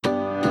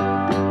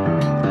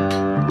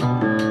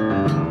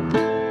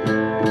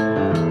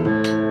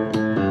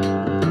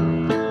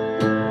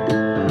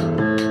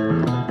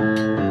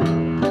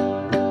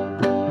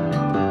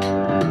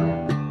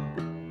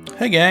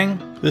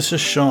gang, this is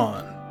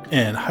Sean,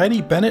 and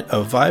Heidi Bennett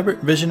of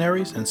Vibrant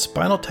Visionaries and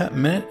Spinal Tap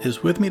Minute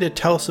is with me to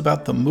tell us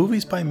about the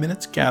Movies by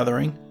Minutes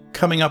gathering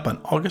coming up on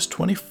August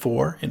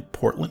 24 in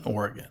Portland,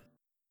 Oregon.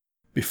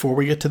 Before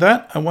we get to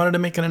that, I wanted to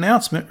make an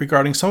announcement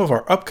regarding some of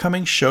our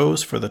upcoming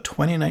shows for the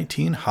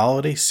 2019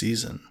 holiday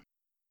season.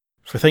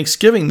 For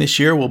Thanksgiving this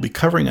year, we'll be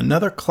covering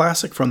another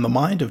classic from the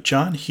mind of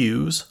John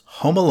Hughes,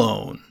 Home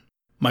Alone.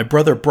 My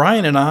brother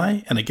Brian and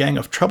I and a gang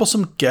of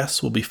troublesome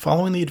guests will be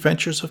following the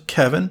adventures of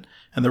Kevin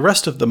and the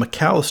rest of the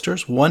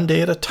McAllisters one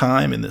day at a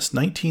time in this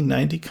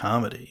 1990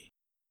 comedy.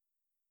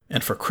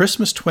 And for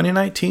Christmas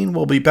 2019,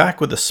 we'll be back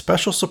with a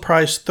special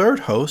surprise third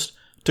host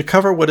to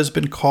cover what has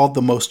been called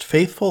the most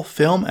faithful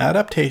film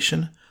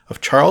adaptation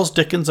of Charles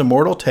Dickens'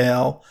 immortal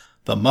tale,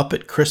 The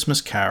Muppet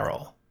Christmas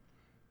Carol.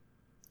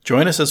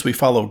 Join us as we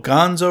follow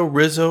Gonzo,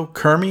 Rizzo,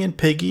 Kermie, and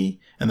Piggy,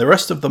 and the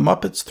rest of the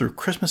Muppets through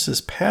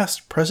Christmases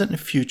past, present, and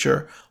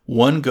future,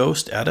 one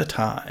ghost at a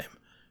time.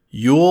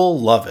 You'll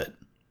love it.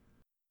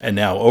 And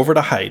now over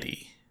to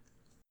Heidi.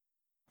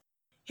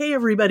 Hey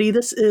everybody,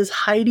 this is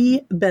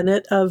Heidi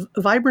Bennett of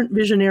Vibrant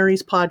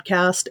Visionaries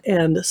podcast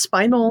and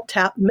Spinal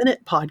Tap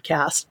Minute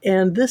podcast.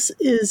 And this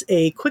is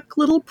a quick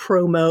little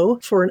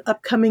promo for an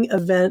upcoming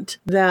event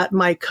that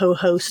my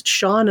co-host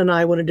Sean and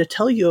I wanted to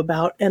tell you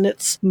about, and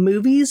it's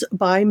Movies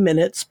by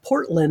Minutes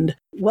Portland.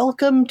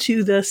 Welcome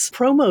to this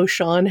promo,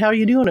 Sean. How are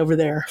you doing over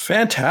there?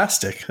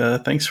 Fantastic.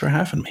 Thanks for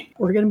having me.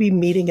 We're going to be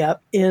meeting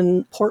up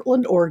in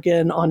Portland,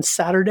 Oregon on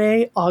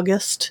Saturday,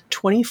 August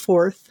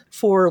 24th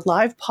for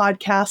live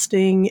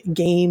podcasting,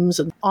 games.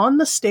 And on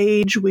the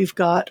stage, we've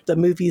got the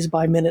Movies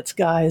by Minutes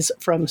guys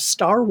from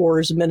Star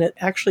Wars Minute.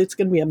 Actually, it's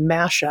going to be a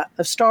mashup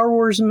of Star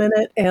Wars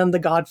Minute and the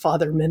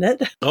Godfather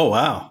Minute. Oh,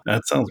 wow.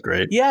 That sounds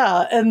great.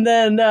 Yeah. And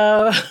then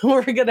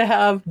we're going to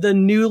have the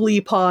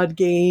newly pod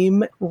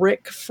game.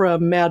 Rick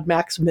from Mad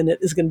Max Minute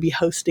is going to be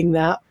hosting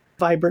that.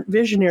 Vibrant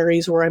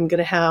Visionaries, where I'm going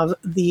to have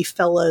the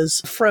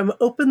fellas from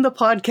Open the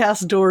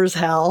Podcast Doors,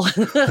 Hal,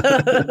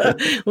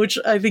 which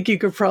I think you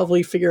could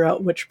probably figure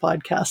out which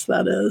podcast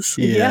that is.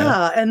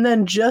 Yeah. And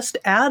then just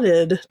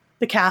added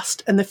the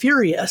Cast and the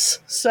Furious.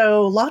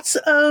 So lots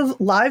of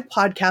live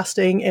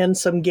podcasting and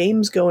some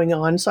games going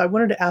on. So I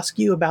wanted to ask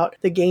you about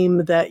the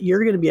game that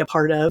you're going to be a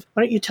part of.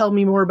 Why don't you tell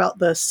me more about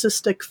the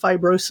Cystic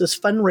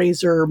Fibrosis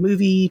Fundraiser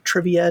Movie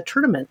Trivia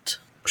Tournament?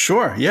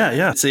 Sure.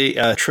 Yeah. It's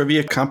a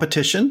trivia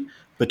competition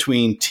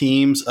between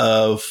teams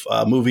of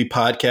movie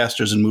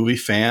podcasters and movie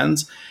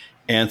fans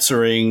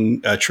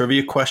answering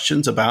trivia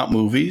questions about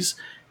movies.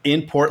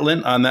 In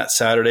Portland on that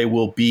Saturday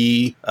will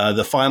be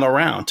the final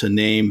round to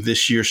name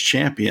this year's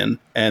champion.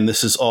 And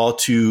this is all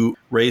to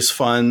raise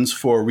funds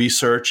for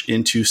research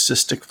into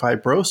cystic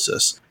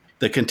fibrosis.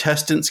 The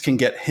contestants can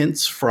get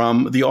hints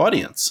from the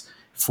audience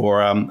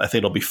for, I think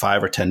it'll be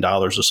 $5 or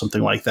 $10 or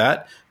something like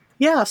that.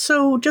 Yeah,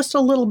 so just a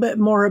little bit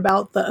more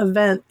about the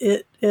event.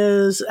 It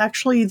is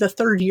actually the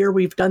third year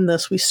we've done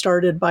this. We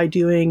started by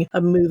doing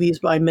a Movies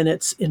by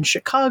Minutes in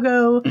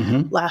Chicago.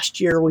 Mm-hmm. Last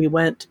year we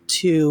went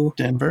to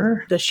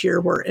Denver. This year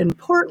we're in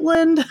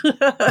Portland.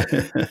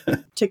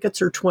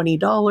 Tickets are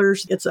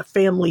 $20. It's a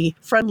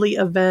family-friendly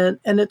event,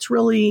 and it's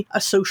really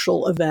a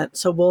social event.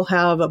 So we'll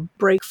have a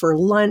break for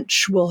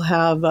lunch. We'll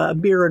have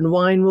beer and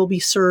wine will be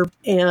served,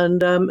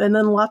 and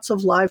then lots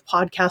of live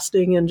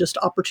podcasting and just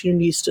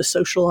opportunities to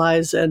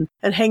socialize and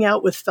hang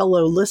out with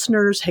fellow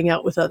listeners, hang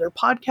out with other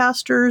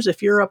podcasters.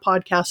 If you're a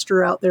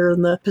podcaster out there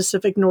in the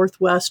Pacific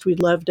Northwest, we'd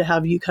love to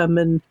have you come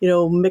and,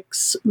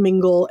 mix,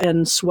 mingle,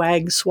 and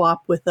swag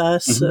swap with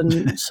us.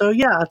 Mm-hmm. And so,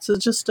 yeah,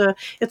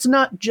 it's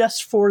not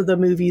just for the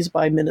Movies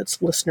by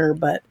Minutes listener,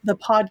 but the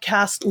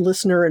podcast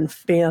listener and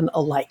fan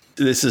alike.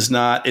 It's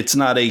not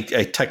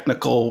a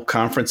technical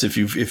conference. If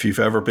you've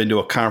ever been to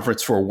a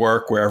conference for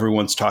work where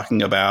everyone's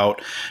talking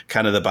about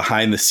kind of the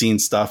behind the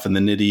scenes stuff and the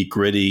nitty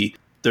gritty,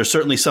 there's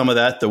certainly some of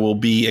that. There will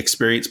be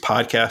experienced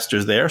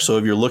podcasters there. So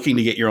if you're looking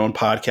to get your own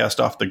podcast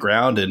off the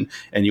ground and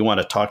you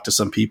want to talk to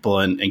some people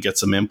and get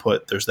some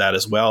input, there's that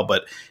as well.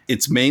 But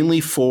it's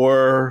mainly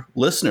for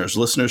listeners.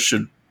 Listeners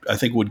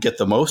would get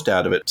the most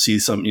out of it. See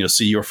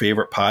your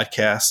favorite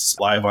podcasts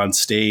live on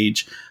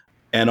stage.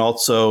 And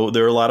also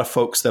there are a lot of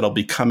folks that'll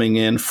be coming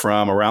in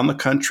from around the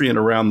country and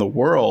around the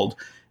world.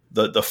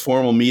 The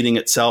formal meeting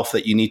itself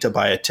that you need to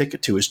buy a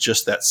ticket to is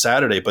just that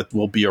Saturday, but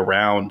we'll be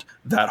around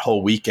that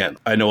whole weekend.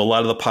 I know a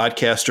lot of the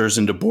podcasters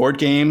into board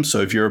games.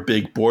 So if you're a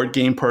big board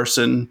game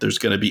person, there's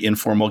going to be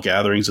informal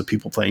gatherings of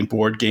people playing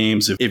board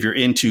games. If you're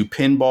into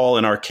pinball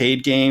and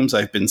arcade games,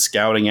 I've been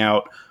scouting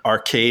out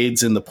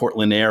arcades in the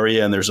Portland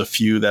area, and there's a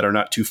few that are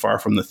not too far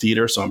from the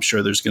theater. So I'm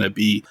sure there's going to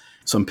be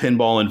some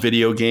pinball and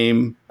video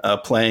game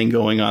playing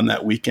going on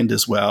that weekend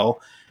as well.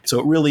 So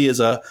it really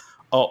is a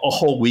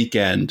whole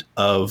weekend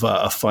of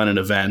fun and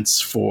events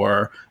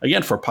for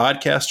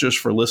podcasters,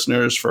 for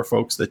listeners, for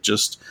folks that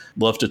just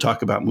love to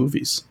talk about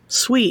movies.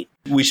 Sweet.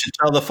 We should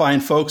tell the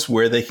fine folks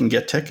where they can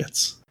get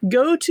tickets.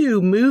 Go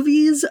to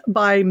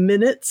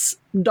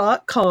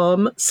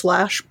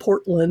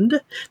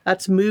moviesbyminutes.com/Portland.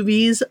 That's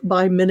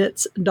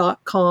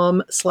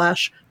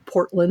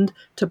moviesbyminutes.com/Portland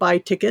to buy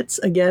tickets.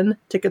 Again,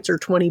 tickets are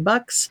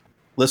 $20.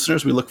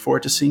 listeners, we look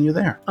forward to seeing you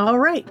there. All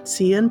right.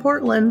 See you in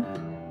Portland.